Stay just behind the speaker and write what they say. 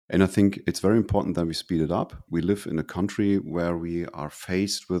And I think it's very important that we speed it up. We live in a country where we are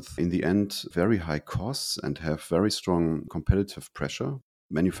faced with, in the end, very high costs and have very strong competitive pressure.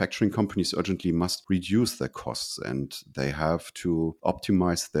 Manufacturing companies urgently must reduce their costs and they have to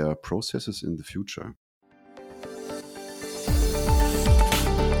optimize their processes in the future.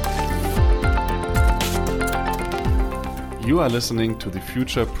 You are listening to the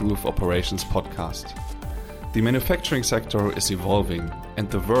Future Proof Operations podcast. The manufacturing sector is evolving,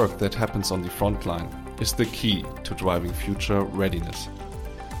 and the work that happens on the front line is the key to driving future readiness.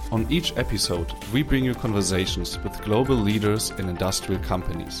 On each episode, we bring you conversations with global leaders in industrial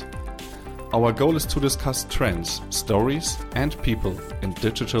companies. Our goal is to discuss trends, stories, and people in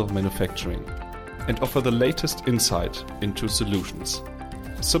digital manufacturing, and offer the latest insight into solutions.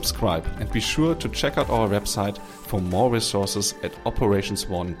 Subscribe and be sure to check out our website for more resources at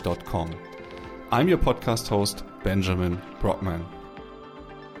operationsone.com. I'm your podcast host, Benjamin Brockman.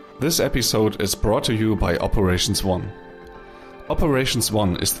 This episode is brought to you by Operations One. Operations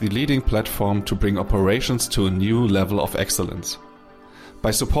One is the leading platform to bring operations to a new level of excellence.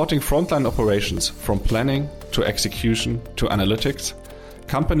 By supporting frontline operations from planning to execution to analytics,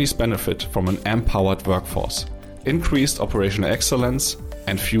 companies benefit from an empowered workforce, increased operational excellence,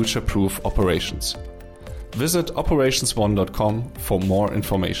 and future-proof operations. Visit operationsone.com for more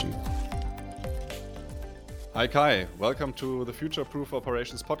information. Hi Kai, welcome to the Future Proof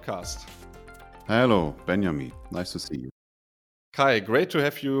Operations podcast. Hello, Benjamin. Nice to see you. Kai, great to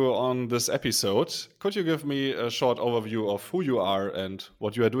have you on this episode. Could you give me a short overview of who you are and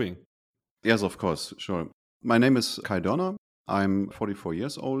what you are doing? Yes, of course, sure. My name is Kai Dörner. I'm 44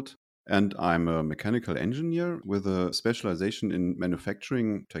 years old and I'm a mechanical engineer with a specialization in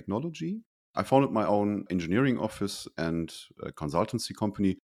manufacturing technology. I founded my own engineering office and a consultancy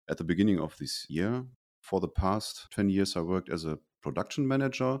company at the beginning of this year. For the past 20 years, I worked as a production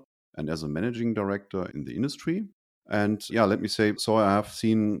manager and as a managing director in the industry. And let me say, so I have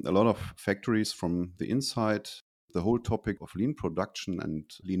seen a lot of factories from the inside. The whole topic of lean production and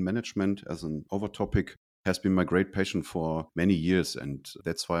lean management as an over topic has been my great passion for many years. And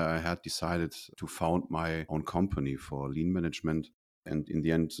that's why I had decided to found my own company for lean management and in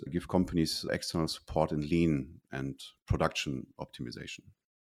the end give companies external support in lean and production optimization.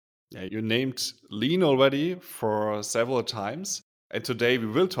 Yeah, you named lean already for several times, and today we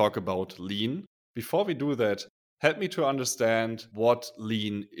will talk about lean. Before we do that, help me to understand what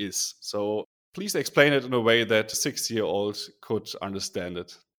lean is. So please explain it in a way that a 6-year-old could understand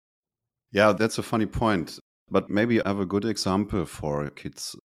it. Yeah, that's a funny point, but maybe I have a good example for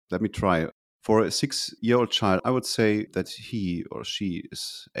kids. Let me try. For a 6-year-old child, I would say that he or she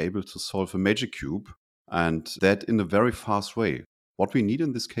is able to solve a magic cube and that in a very fast way. What we need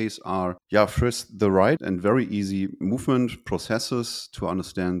in this case are, first the right and very easy movement processes to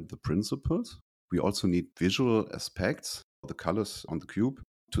understand the principles. We also need visual aspects, the colors on the cube,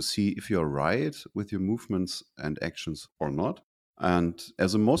 to see if you're right with your movements and actions or not. And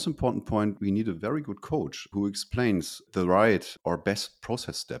as a most important point, we need a very good coach who explains the right or best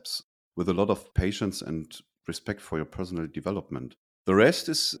process steps with a lot of patience and respect for your personal development. The rest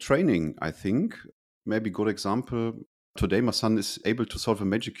is training, I think. Maybe a good example. Today, my son is able to solve a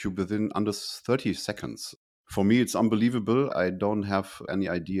magic cube within under 30 seconds. For me, it's unbelievable. I don't have any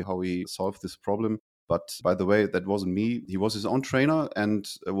idea how he solved this problem. But by the way, that wasn't me. He was his own trainer and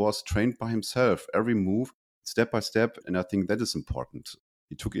was trained by himself, every move, step by step. And I think that is important.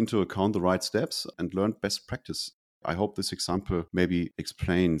 He took into account the right steps and learned best practice. I hope this example maybe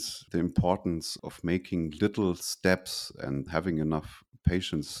explains the importance of making little steps and having enough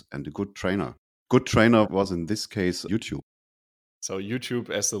patience and a good trainer. Good trainer was in this case YouTube. So YouTube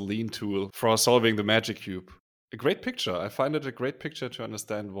as a lean tool for solving the magic cube. A great picture. I find it a great picture to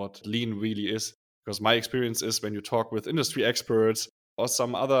understand what lean really is. Because my experience is when you talk with industry experts or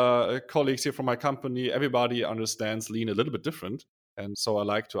some other colleagues here from my company, everybody understands lean a little bit different. And so I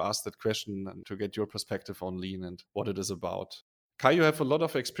like to ask that question and to get your perspective on lean and what it is about. Kai, you have a lot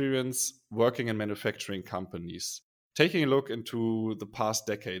of experience working in manufacturing companies. Taking a look into the past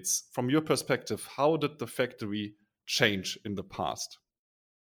decades, from your perspective, how did the factory change in the past?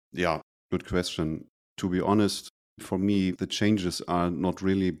 Yeah, good question. To be honest, for me, the changes are not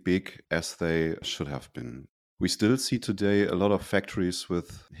really big as they should have been. We still see today a lot of factories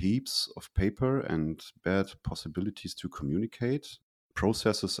with heaps of paper and bad possibilities to communicate.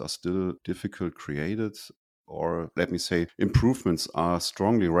 Processes are still difficult created, or let me say, improvements are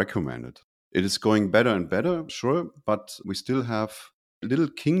strongly recommended. It is going better and better, sure, but we still have little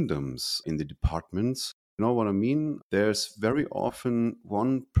kingdoms in the departments. You know what I mean? There's very often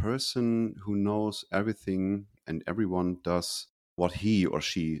one person who knows everything and everyone does what he or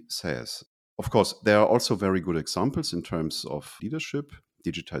she says. Of course, there are also very good examples in terms of leadership,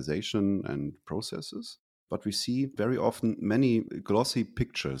 digitization, and processes. But we see very often many glossy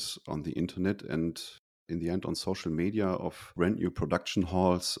pictures on the internet and in the end on social media of brand new production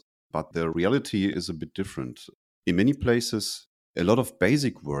halls. But the reality is a bit different. In many places, a lot of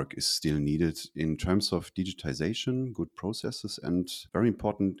basic work is still needed in terms of digitization, good processes, and very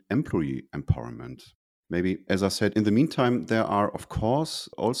important employee empowerment. Maybe, as I said, in the meantime, there are, of course,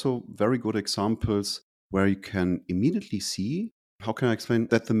 also very good examples where you can immediately see, how can I explain,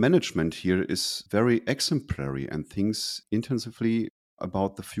 that the management here is very exemplary and thinks intensively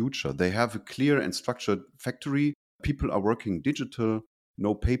about the future. They have a clear and structured factory. People are working digital,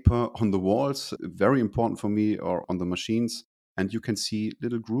 no paper on the walls, very important for me, or on the machines. And you can see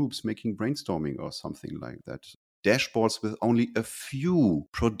little groups making brainstorming or something like that. Dashboards with only a few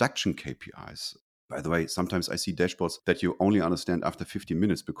production KPIs. By the way, sometimes I see dashboards that you only understand after 50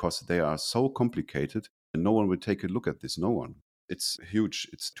 minutes because they are so complicated and no one will take a look at this. No one. It's huge.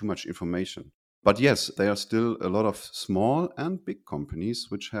 It's too much information. But yes, there are still a lot of small and big companies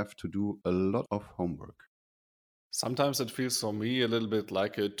which have to do a lot of homework. Sometimes it feels for me a little bit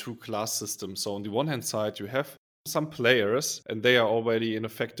like a two-class system. So on the one hand side, you have some players and they are already in a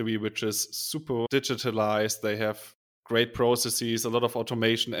factory which is super digitalized. They have great processes, a lot of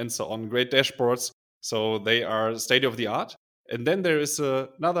automation and so on, great dashboards. So they are state of the art. And then there is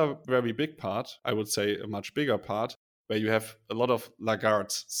another very big part, I would say a much bigger part, where you have a lot of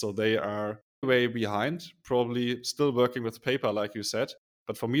laggards. So they are way behind, probably still working with paper, like you said.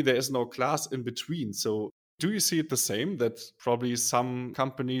 But for me, there is no class in between. So do you see it the same, that probably some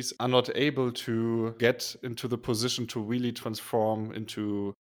companies are not able to get into the position to really transform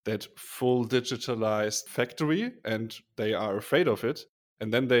into that full digitalized factory and they are afraid of it,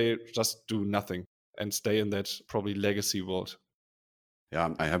 and then they just do nothing and stay in that probably legacy world? Yeah,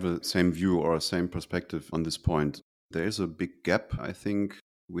 I have a same view or a same perspective on this point. There is a big gap, I think.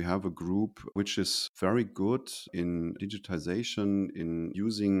 We have a group which is very good in digitization, in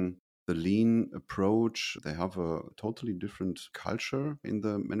using the lean approach. They have a totally different culture in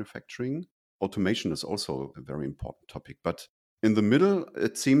the manufacturing. Automation is also a very important topic. But in the middle,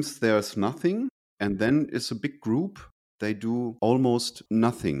 it seems there's nothing. And then it's a big group. They do almost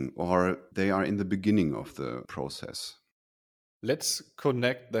nothing, or they are in the beginning of the process. Let's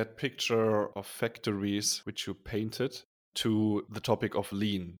connect that picture of factories which you painted to the topic of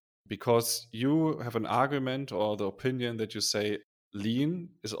lean, because you have an argument or the opinion that you say lean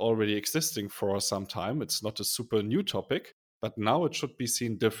is already existing for some time. It's not a super new topic, but now it should be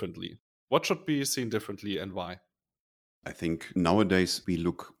seen differently. What should be seen differently and why? I think nowadays we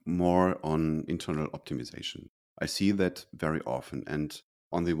look more on internal optimization. I see that very often. And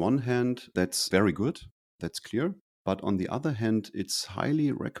on the one hand, that's very good. That's clear. But on the other hand, it's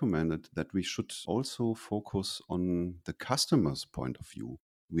highly recommended that we should also focus on the customer's point of view.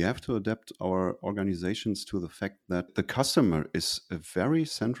 We have to adapt our organizations to the fact that the customer is a very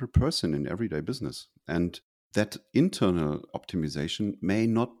central person in everyday business. And that internal optimization may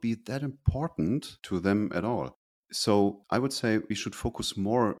not be that important to them at all. So I would say we should focus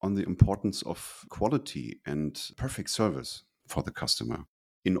more on the importance of quality and perfect service for the customer.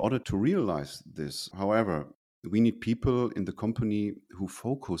 In order to realize this, however, we need people in the company who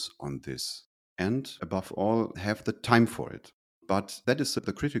focus on this and, above all, have the time for it. But that is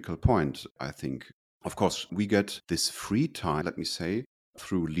the critical point, I think. Of course, we get this free time, let me say,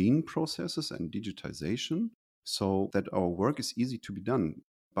 through lean processes and digitization so that our work is easy to be done.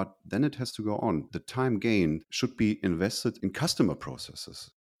 But then it has to go on. The time gained should be invested in customer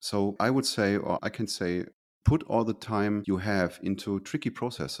processes. So I would say, or I can say, put all the time you have into tricky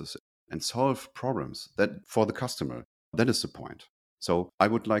processes and solve problems that for the customer. That is the point. So I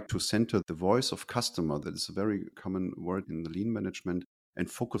would like to center the voice of customer. That is a very common word in the lean management, and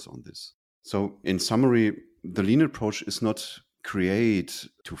focus on this. So in summary, the lean approach is not create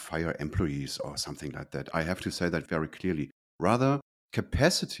to fire employees or something like that. I have to say that very clearly. Rather,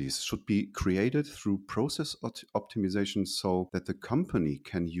 capacities should be created through process optimization so that the company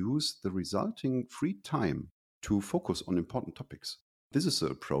can use the resulting free time to focus on important topics. This is the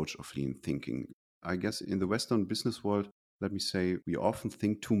approach of lean thinking. I guess in the Western business world, let me say, we often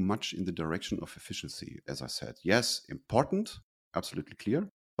think too much in the direction of efficiency. As I said, yes, important, absolutely clear,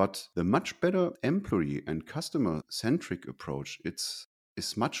 but the much better employee and customer-centric approach, is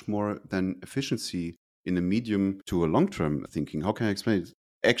much more than efficiency in a medium to a long-term thinking. How can I explain it?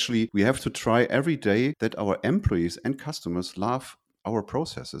 Actually, we have to try every day that our employees and customers love our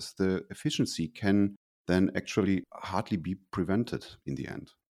processes. The efficiency can then actually hardly be prevented in the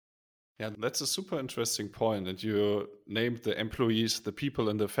end. Yeah, that's a super interesting point. And you named the employees, the people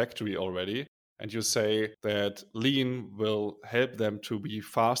in the factory already. And you say that lean will help them to be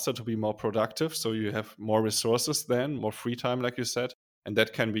faster, to be more productive. So you have more resources then, more free time, like you said. And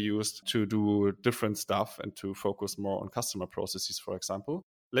that can be used to do different stuff and to focus more on customer processes, for example.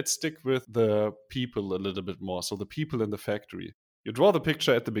 Let's stick with the people a little bit more. So the people in the factory. You draw the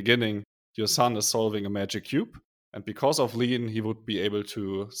picture at the beginning. Your son is solving a magic cube. And because of lean, he would be able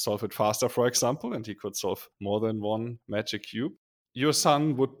to solve it faster, for example, and he could solve more than one magic cube. Your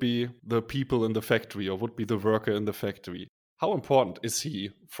son would be the people in the factory or would be the worker in the factory. How important is he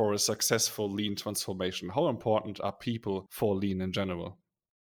for a successful lean transformation? How important are people for lean in general?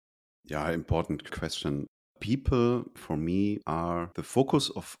 Yeah, important question. People, for me, are the focus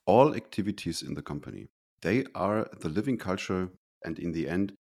of all activities in the company. They are the living culture and, in the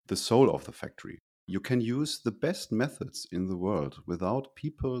end, the soul of the factory. You can use the best methods in the world without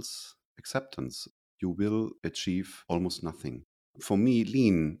people's acceptance. You will achieve almost nothing. For me,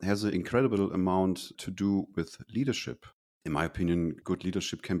 lean has an incredible amount to do with leadership. In my opinion, good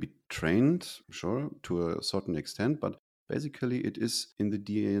leadership can be trained, sure, to a certain extent, but basically it is in the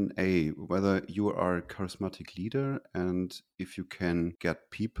DNA, whether you are a charismatic leader and if you can get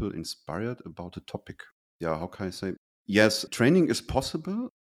people inspired about a topic. Yeah, how can I say? Yes, training is possible.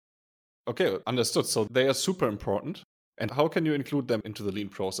 Okay, understood. So they are super important. And how can you include them into the lean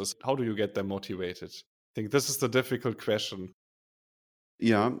process? How do you get them motivated? I think this is the difficult question.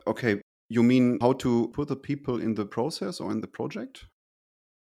 Yeah, okay. You mean how to put the people in the process or in the project?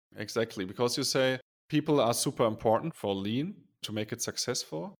 Exactly, because you say people are super important for lean to make it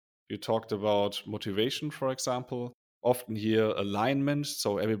successful. You talked about motivation, for example, often here alignment,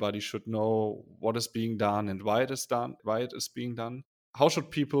 so everybody should know what is being done and why it is done, why it is being done. How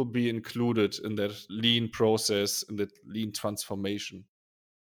should people be included in that lean process, in that lean transformation?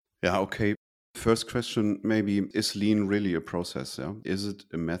 Yeah, okay. First question, maybe, is lean really a process? Yeah? Is it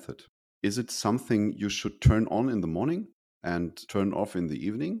a method? Is it something you should turn on in the morning and turn off in the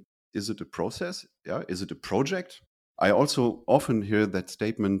evening? Is it a process? Yeah. Is it a project? I also often hear that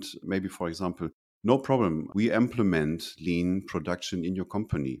statement, maybe, for example, no problem, we implement lean production in your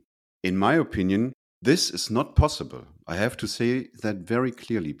company. In my opinion, this is not possible. I have to say that very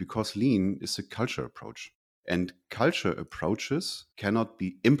clearly because lean is a culture approach. And culture approaches cannot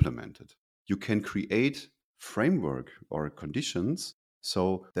be implemented. You can create framework or conditions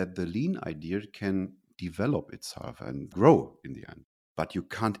so that the lean idea can develop itself and grow in the end. But you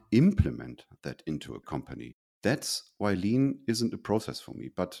can't implement that into a company. That's why lean isn't a process for me.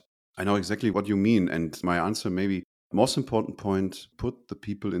 But I know exactly what you mean. And my answer, maybe most important point, put the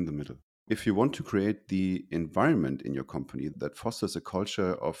people in the middle. If you want to create the environment in your company that fosters a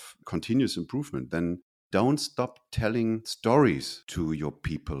culture of continuous improvement, then don't stop telling stories to your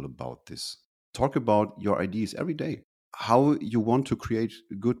people about this. Talk about your ideas every day, how you want to create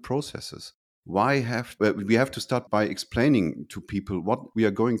good processes. We have to start by explaining to people what we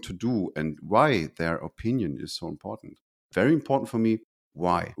are going to do and why their opinion is so important. Very important for me.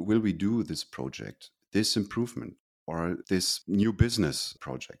 Why will we do this project, this improvement, or this new business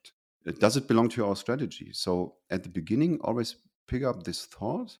project? Does it belong to our strategy? So at the beginning, always pick up this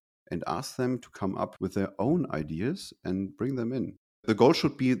thought and ask them to come up with their own ideas and bring them in. The goal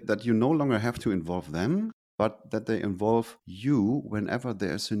should be that you no longer have to involve them, but that they involve you whenever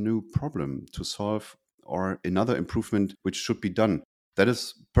there's a new problem to solve or another improvement which should be done. That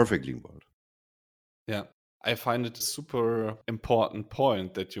is perfectly world. Yeah, I find it a super important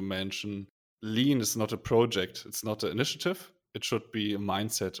point that you mention. Lean is not a project, it's not an initiative. It should be a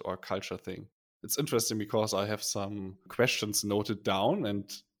mindset or culture thing. It's interesting because I have some questions noted down, and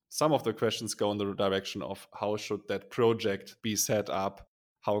some of the questions go in the direction of how should that project be set up?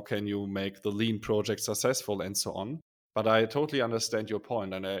 How can you make the lean project successful and so on? But I totally understand your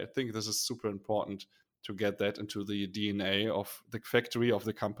point, and I think this is super important to get that into the DNA of the factory of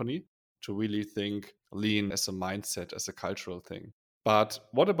the company, to really think lean as a mindset, as a cultural thing. But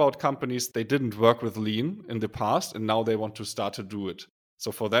what about companies they didn't work with lean in the past and now they want to start to do it?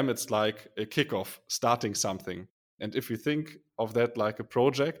 So for them, it's like a kickoff, starting something. And if you think of that like a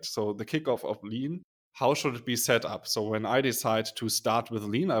project, so the kickoff of lean, how should it be set up? So when I decide to start with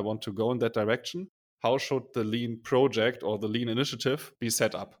lean, I want to go in that direction. How should the lean project or the lean initiative be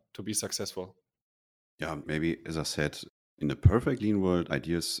set up to be successful? Yeah, maybe, as I said, in a perfect lean world,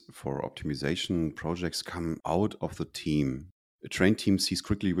 ideas for optimization projects come out of the team. A trained team sees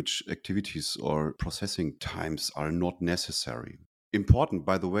quickly which activities or processing times are not necessary. Important,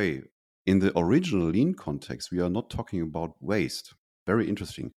 by the way, in the original lean context, we are not talking about waste. Very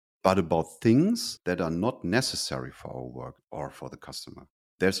interesting. But about things that are not necessary for our work or for the customer.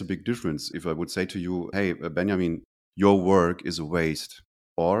 there's a big difference if I would say to you, hey, Benjamin, your work is a waste.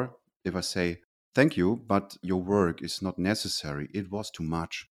 Or if I say, thank you, but your work is not necessary. It was too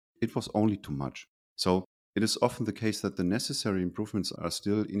much. It was only too much. So it is often the case that the necessary improvements are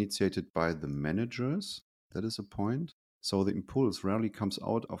still initiated by the managers. That is a point. So the impulse rarely comes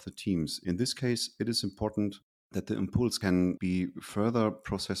out of the teams. In this case, it is important that the impulse can be further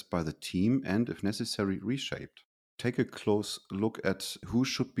processed by the team and, if necessary, reshaped. Take a close look at who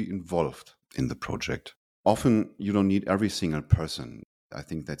should be involved in the project. Often, you don't need every single person. I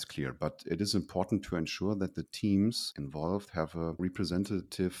think that's clear, but it is important to ensure that the teams involved have a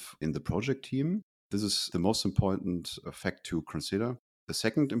representative in the project team. This is the most important fact to consider. The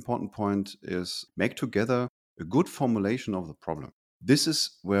second important point is make together a good formulation of the problem. This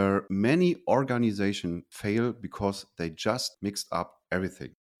is where many organizations fail because they just mixed up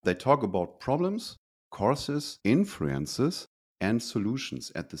everything. They talk about problems, courses, influences, and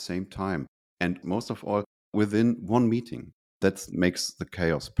solutions at the same time. And most of all, within one meeting. That makes the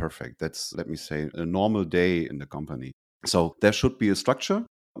chaos perfect. That's, let me say, a normal day in the company. So there should be a structure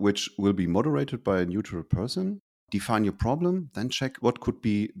which will be moderated by a neutral person. Define your problem, then check what could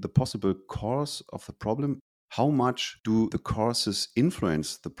be the possible cause of the problem. How much do the causes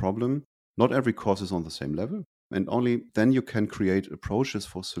influence the problem? Not every cause is on the same level. And only then you can create approaches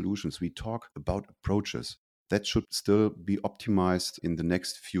for solutions. We talk about approaches. That should still be optimized in the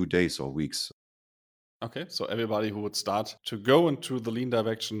next few days or weeks. Okay, so everybody who would start to go into the lean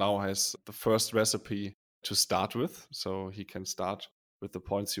direction now has the first recipe to start with. So he can start with the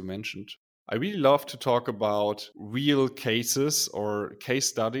points you mentioned. I really love to talk about real cases or case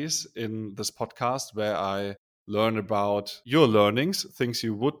studies in this podcast where I learn about your learnings, things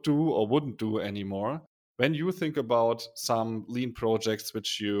you would do or wouldn't do anymore. When you think about some lean projects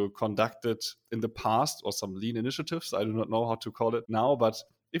which you conducted in the past or some lean initiatives, I do not know how to call it now, but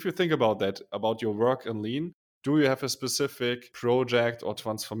if you think about that, about your work in lean, do you have a specific project or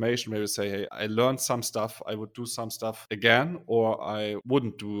transformation where you say, hey, I learned some stuff, I would do some stuff again, or I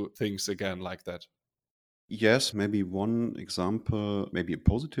wouldn't do things again like that? Yes, maybe one example, maybe a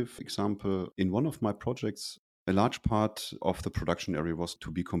positive example. In one of my projects, a large part of the production area was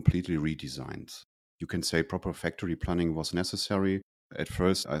to be completely redesigned. You can say proper factory planning was necessary. At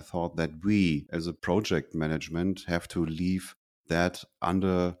first, I thought that we, as a project management, have to leave that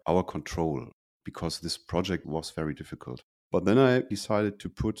under our control because this project was very difficult. But then I decided to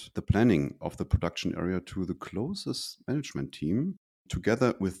put the planning of the production area to the closest management team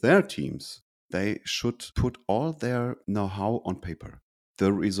together with their teams. They should put all their know-how on paper.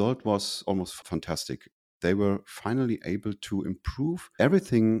 The result was almost fantastic. They were finally able to improve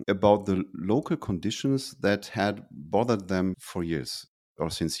everything about the local conditions that had bothered them for years or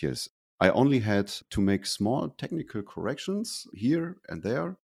since years. I only had to make small technical corrections here and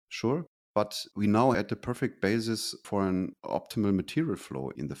there, sure, but we now had the perfect basis for an optimal material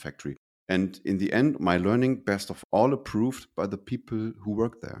flow in the factory. And in the end, my learning, best of all, approved by the people who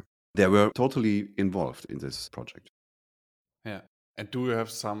work there. They were totally involved in this project. Yeah. And do you have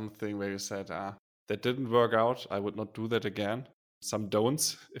something where you said, that didn't work out, I would not do that again? Some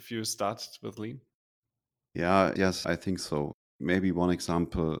don'ts if you start with lean? Yeah, yes, I think so. Maybe one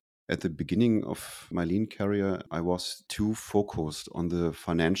example. At the beginning of my lean career, I was too focused on the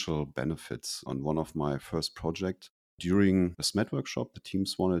financial benefits on one of my first projects. During a SMED workshop, the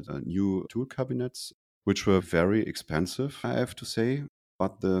teams wanted new tool cabinets, which were very expensive, I have to say.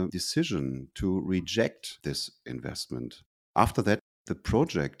 But the decision to reject this investment, after that, the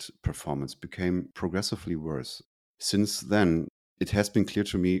project performance became progressively worse. Since then, it has been clear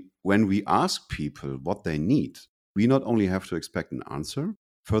to me when we ask people what they need, we not only have to expect an answer,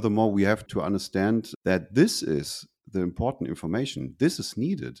 furthermore, we have to understand that this is the important information. This is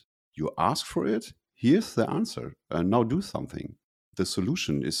needed. You ask for it, here's the answer, and now do something. The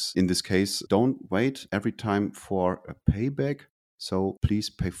solution is, in this case, don't wait every time for a payback. So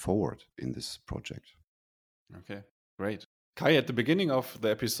please pay forward in this project. Okay, great. Kai, at the beginning of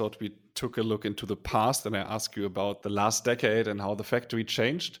the episode, we took a look into the past and I asked you about the last decade and how the factory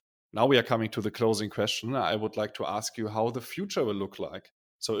changed. Now we are coming to the closing question. I would like to ask you how the future will look like.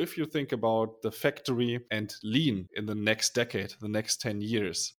 So if you think about the factory and lean in the next decade, the next 10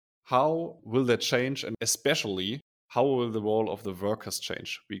 years, how will that change? And especially, how will the role of the workers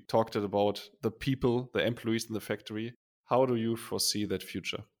change? We talked about the people, the employees in the factory. How do you foresee that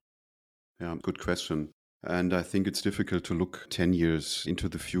future? Yeah, good question. And I think it's difficult to look 10 years into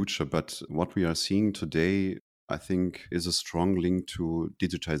the future. But what we are seeing today, I think, is a strong link to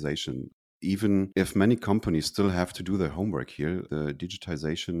digitization. Even if many companies still have to do their homework here, the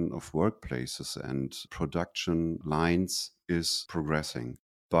digitization of workplaces and production lines is progressing.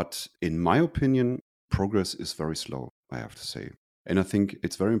 But in my opinion, progress is very slow, I have to say. And I think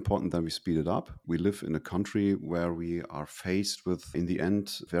it's very important that we speed it up. We live in a country where we are faced with, in the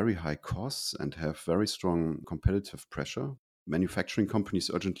end, very high costs and have very strong competitive pressure. Manufacturing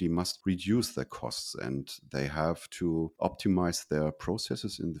companies urgently must reduce their costs and they have to optimize their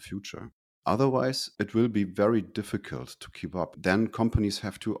processes in the future. Otherwise, it will be very difficult to keep up. Then companies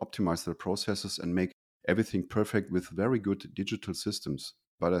have to optimize their processes and make everything perfect with very good digital systems.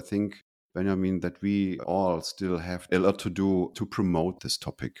 But I think, Benjamin, that we all still have a lot to do to promote this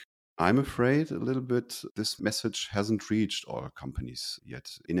topic. I'm afraid a little bit this message hasn't reached all companies yet.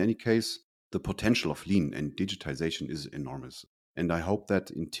 In any case, the potential of lean and digitization is enormous. And I hope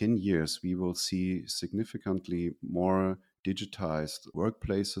that in 10 years, we will see significantly more digitized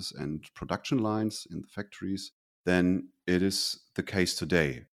workplaces and production lines in the factories than it is the case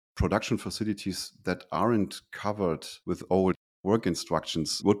today. Production facilities that aren't covered with old work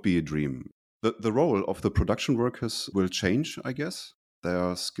instructions would be a dream. The role of the production workers will change, I guess.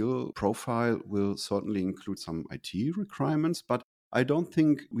 Their skill profile will certainly include some IT requirements, but I don't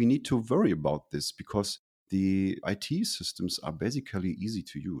think we need to worry about this because the IT systems are basically easy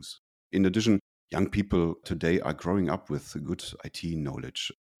to use. In addition, young people today are growing up with good IT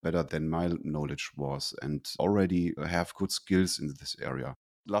knowledge, better than my knowledge was, and already have good skills in this area.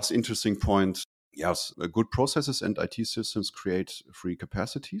 Last interesting point, yes, good processes and IT systems create free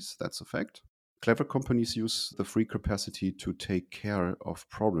capacities. That's a fact. Clever companies use the free capacity to take care of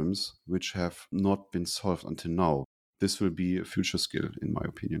problems which have not been solved until now. This will be a future skill, in my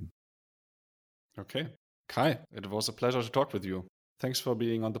opinion. Okay. Kai, it was a pleasure to talk with you. Thanks for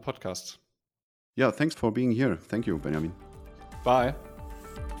being on the podcast. Yeah, thanks for being here. Thank you, Benjamin. Bye.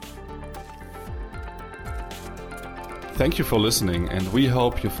 Thank you for listening, and we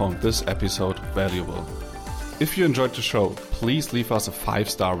hope you found this episode valuable. If you enjoyed the show, please leave us a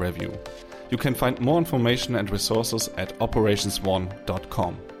 5-star review. You can find more information and resources at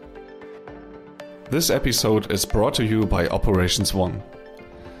operationsone.com. This episode is brought to you by Operations One.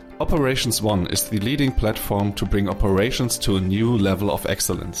 Operations One is the leading platform to bring operations to a new level of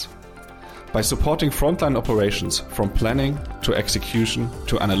excellence. By supporting frontline operations from planning to execution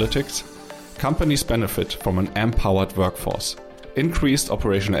to analytics, companies benefit from an empowered workforce, increased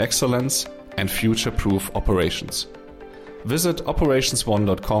operational excellence, and future-proof operations. Visit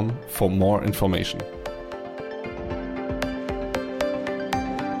operationsone.com for more information.